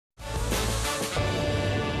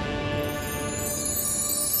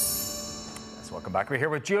Welcome back. We're here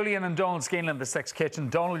with Julian and Donal Skehan in the Six Kitchen.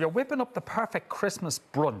 Donal, you're whipping up the perfect Christmas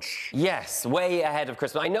brunch. Yes, way ahead of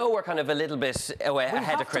Christmas. I know we're kind of a little bit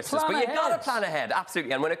ahead of Christmas, but you've got to plan ahead,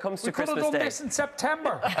 absolutely. And when it comes to Christmas Day... We could have done this in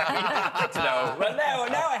September. No. Well,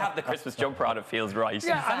 now I have the Christmas jumper on, it feels right.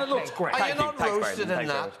 Yeah, exactly. And it looks great. Are you not roasted in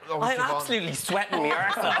that? I'm absolutely sweating me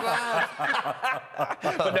arse off.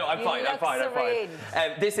 But no, I'm fine.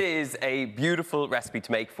 This is a beautiful recipe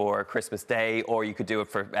to make for Christmas Day, or you could do it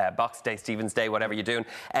for Boxing Day, Stephen's Day, whatever you're doing.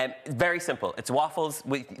 Very simple. It's waffles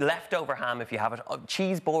with leftover ham if you have it.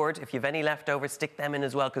 Cheese board, if you have any leftovers, stick them in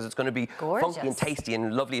as well because it's going to be funky and tasty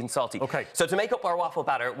and lovely and salty. Okay. So to make up our waffle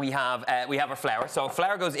batter, we have our flour. So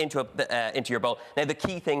flour goes into your bowl. Now the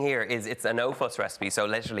key thing here is it's a no-fuss recipe. So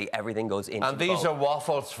literally everything goes into the bowl. And these are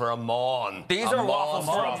waffles for a mon. These are waffles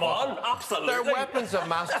for a mon. Absolutely. They're weapons of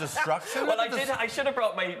mass destruction. Well, I should have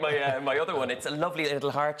brought my other one. It's a lovely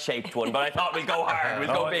little heart-shaped one, but I thought we'll go hard.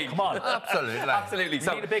 We'll go big. Come on. Absolutely.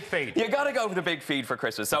 You need a big feed. You got to go for the big feed for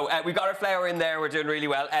Christmas. So we've got our flour in there. We're doing really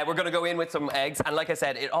well. We're going to go in with some eggs, and like I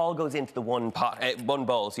said, it all goes into the one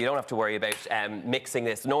bowl, so you don't have to worry about mixing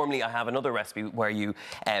this. Normally, I have another recipe where you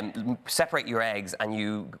separate your eggs and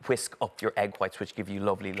you whisk up your egg whites, which give you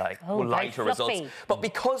lovely, lighter results. But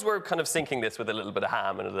because we're kind of sinking this with a little bit of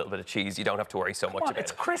ham and a little bit of cheese, you don't have to worry so much about it.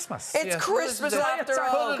 It's Christmas. It's Christmas after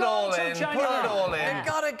all. Put it all in. Put it all in. You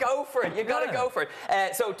gotta go for it. You gotta go for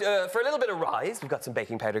it. So for a little bit of rise, we've got some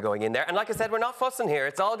baking powder going in there, and like I said, we're not fussing here.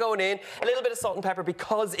 It's all going in. A little bit of salt and pepper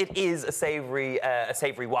because it is a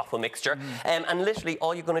savoury waffle mixture. And literally,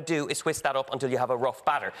 all you're going to do is whisk that up until you have a rough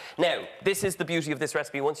batter. Now, this is the beauty of this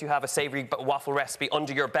recipe. Once you have a savoury waffle recipe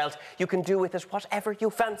under your belt, you can do with it whatever you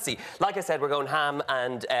fancy. Like I said, we're going ham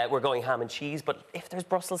and cheese. But if there's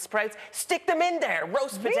Brussels sprouts, stick them in there.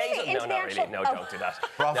 Roast potatoes. No, not really. No, don't do that.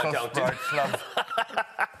 Brussels sprouts, love.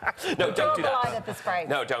 No, don't do that. At the sprouts.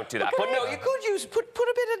 No, don't do that. But no, you could put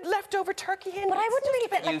a bit of leftover turkey in. But I wouldn't really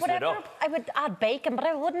put whatever. I would add bacon, but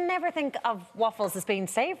I wouldn't never think of waffles as being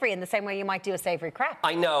savoury in the same way you might do a savoury crepe.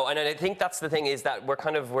 I know, and I think that's the thing, is that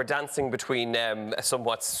we're dancing between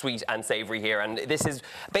somewhat sweet and savoury here, and this is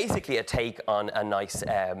basically a take on a nice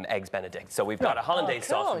eggs Benedict. So we've got a hollandaise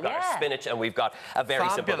sauce, we've got our spinach, and we've got a very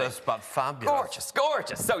simple. Fabulous, but fabulous.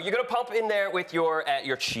 Gorgeous. So you're going to pop in there with your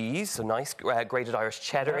cheese, so nice grated Irish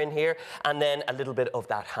cheddar in here, and then a little bit of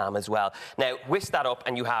that ham as well. Now whisk that up,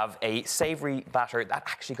 and you have a savoury batter that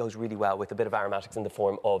actually goes really well with a bit of aromatics in the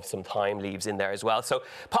form of some thyme leaves in there as well. So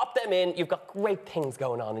pop them in. You've got great things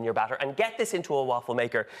going on in your batter, and get this into a waffle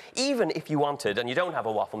maker. Even if you wanted and you don't have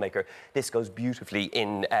a waffle maker, this goes beautifully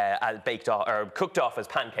in baked off or cooked off as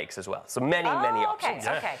pancakes as well. So many options.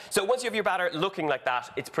 Okay. So once you have your batter looking like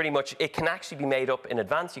that, it's pretty much, it can actually be made up in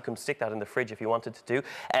advance. You can stick that in the fridge if you wanted to do.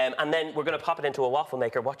 And then we're going to pop it into a waffle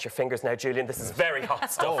maker. Watch your fingers now, Julian. This is very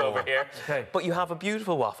hot stuff over here. Okay. But you have a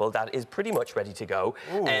beautiful waffle that is pretty much ready to go.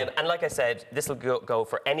 And like I said, this will go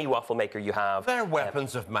for any waffle maker you have. They're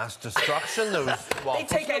weapons of mass destruction, those waffles.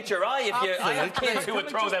 They take out your eye if you... I have kids who would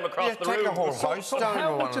throw them across the room. Take a whole house down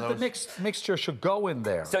how with much one of the mixture should go in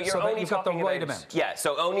there? So you're only talking the right amount? Yeah,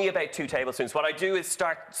 so only about 2 tablespoons. What I do is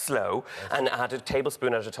start slow and add a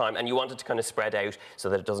tablespoon at a time, and you want it to kind of spread out so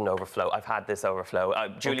that it doesn't overflow. I've had this overflow.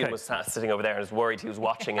 Julian was sitting over there and was worried he was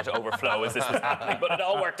watching it overflow as this was happening, but it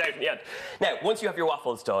all worked out in the end. Now, once you have your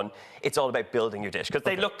waffles done, it's all about building your dish, because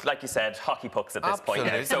they look, like you said, hockey pucks at this point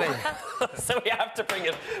now. So we have to bring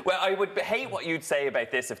it... Well, I would hate what you'd say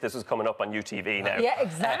about this if this was coming up on UTV now. Yeah,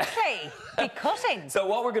 exactly. Be cutting. So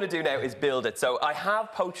what we're going to do now is build it. So I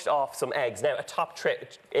have poached off some eggs. Now, a top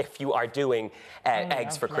trick, if you are doing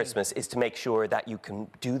eggs for Christmas, is to make sure that you can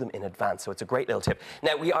do them in advance. So it's a great little tip.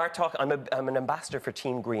 Now, we are talking... I'm an ambassador for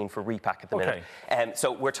Team Green for Repack at the minute.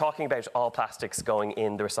 So we're talking about all plastics going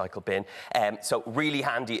in the recycle bin. So really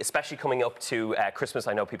handy, especially coming up to Christmas.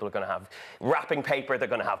 I know people are going to have wrapping paper, they're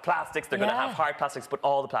going to have plastics, they're going to have hard plastics, but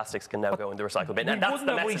all the plastics can now go in the recycle bin. And that's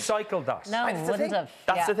the message. Recycled that. No, wouldn't have.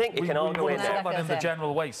 That's the thing. It can all go in there. there. In the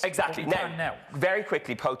general waste. Exactly. Now, very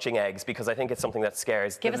quickly, poaching eggs, because I think it's something that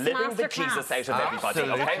scares the living bejesus out of everybody.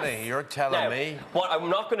 Okay? You're telling me. What I'm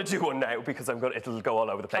not going to do one now because it'll go all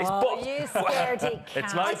over the place. Oh, but you scaredy cat.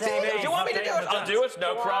 It's live TV. Do you want me to do it? I'll do it.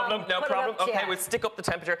 No problem. No problem. Up, okay, we'll stick up the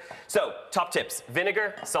temperature. So, top tips: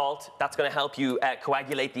 vinegar, salt. That's going to help you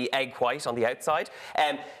coagulate the egg white on the outside.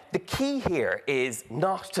 the key here is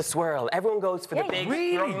not to swirl. Everyone goes for the big,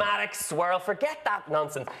 dramatic swirl. Forget that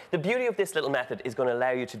nonsense. The beauty of this little method is going to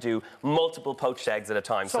allow you to do multiple poached eggs at a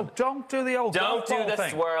time. So don't do the old Don't do the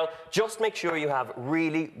thing. swirl. Just make sure you have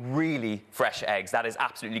really, really fresh eggs. That is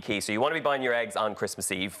absolutely key. So you want to be buying your eggs on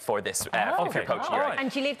Christmas Eve for this, if you're poaching your eggs.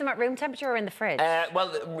 And do you leave them at room temperature or in the fridge?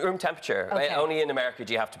 Well, room temperature. Only in America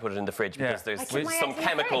do you have to put it in the fridge because there's some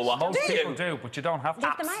chemical waffles. Most people do, but you don't have to.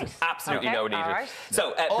 Leave them out. Absolutely no need. Right.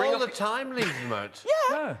 So all the time, leave them out.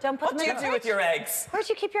 Yeah. Don't put What them do in you the do fridge? with your eggs? Where do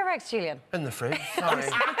you keep your eggs, Julian? In the fridge. Sorry.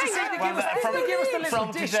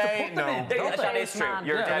 From today, no. That is true.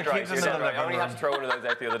 You're dead right. You're dead right. I only had to throw one of those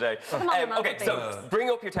out the other day. Okay, so bring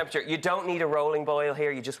up your temperature. You don't need a rolling boil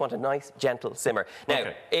here. You just want a nice, gentle simmer.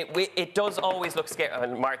 Now, it does always look scary. I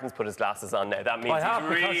mean, Martin's put his glasses on now. That means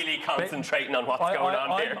he's really concentrating on what's going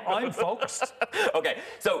on here. I'm focused. Okay,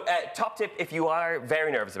 so top tip, if you are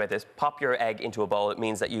very nervous about this, pop your egg into a bowl. It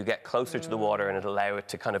means that you get closer to the water and it'll allow it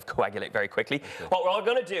to kind of coagulate very quickly. What we're all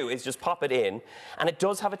going to do is just pop it in, and it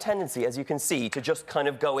does have a tendency, as you can see, to just kind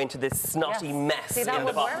of go into this snotty mess in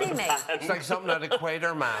the bottom of the pan. It's like something out of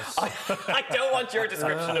Quatermass. I don't want your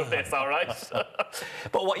description of this, all right?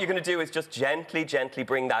 But what you're going to do is just gently, gently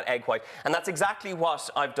bring that egg white. And that's exactly what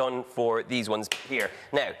I've done for these ones here.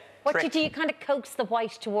 Now, What do you do? You kind of coax the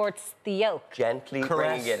white towards the yolk. Gently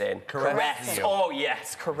bringing it in. Caress. Oh,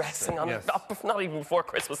 yes. Caressing on not even before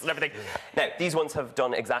Christmas and everything. Now, these ones have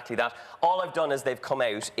done exactly that. All I've done as they've come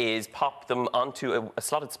out is pop them onto a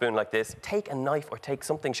slotted spoon like this, take a knife or take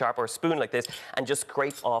something sharp or a spoon like this and just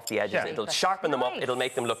scrape off the edges. It'll sharpen them up. It'll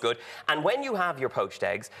make them look good. And when you have your poached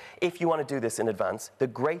eggs, if you want to do this in advance, the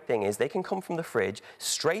great thing is they can come from the fridge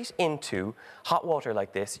straight into hot water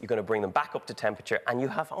like this. You're going to bring them back up to temperature and you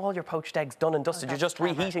have all your poached eggs done and dusted. You're just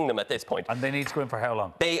reheating them at this point. And they need to go in for how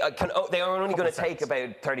long? They are only going to take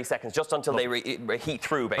about 30 seconds, just until they reheat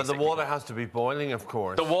through, basically. But the water has to be boiling, of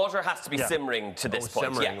course. The water has to be simmering to this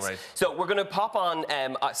point, simmering, right. So we're going to pop on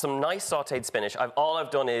some nice sautéed spinach. All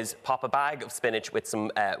I've done is pop a bag of spinach with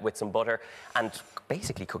some butter and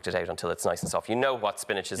basically cooked it out until it's nice and soft. You know what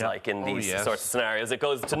spinach is like in these sorts of scenarios. It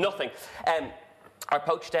goes to nothing. Our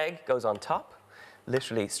poached egg goes on top,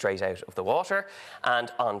 literally straight out of the water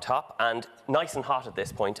and on top, and nice and hot at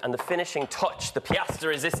this point. And the finishing touch, the pièce de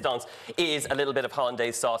résistance, is a little bit of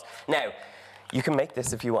hollandaise sauce. Now, you can make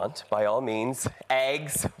this if you want, by all means.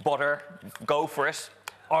 Eggs, butter, go for it.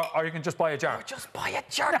 Or you can just buy a jar. Or just buy a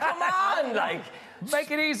jar, come on! Like, make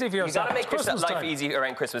it easy for yourself. You got to make your life easy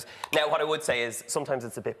around Christmas. Now, what I would say is sometimes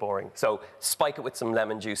it's a bit boring. So spike it with some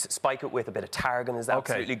lemon juice. Spike it with a bit of tarragon is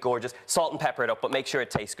absolutely gorgeous. Salt and pepper it up, but make sure it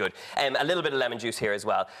tastes good. A little bit of lemon juice here as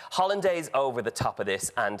well. Hollandaise over the top of this,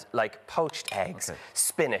 and like poached eggs,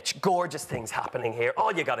 spinach, gorgeous things happening here.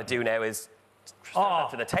 All you got to do now is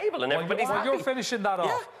to the table and everybody's happy. You're finishing that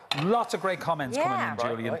off. Lots of great comments coming in,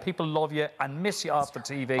 Julian. People love you and miss you off the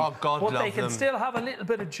TV. Oh, God love them. But they can still have a little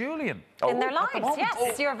bit of Julian. In their lives,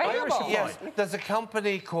 yes. You're available. Yes, there's a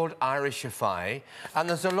company called Irishify, and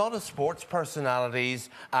there's a lot of sports personalities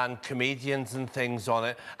and comedians and things on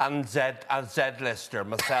it, and Z-lister,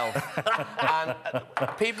 myself. And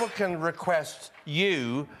people can request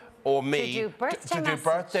you or me to do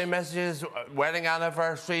birthday messages, wedding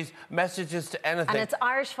anniversaries, messages to anything. And it's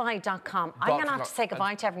irishfy.com. I'm going to have to say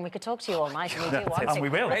goodbye to everyone. We could talk to you all night, and we do want to. And we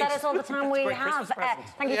will. But that is all the time we have.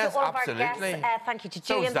 Thank you to all of our guests. Thank you to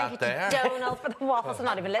Julian. Thank you to Donal for the waffles. I'm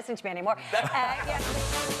not even listening to me anymore.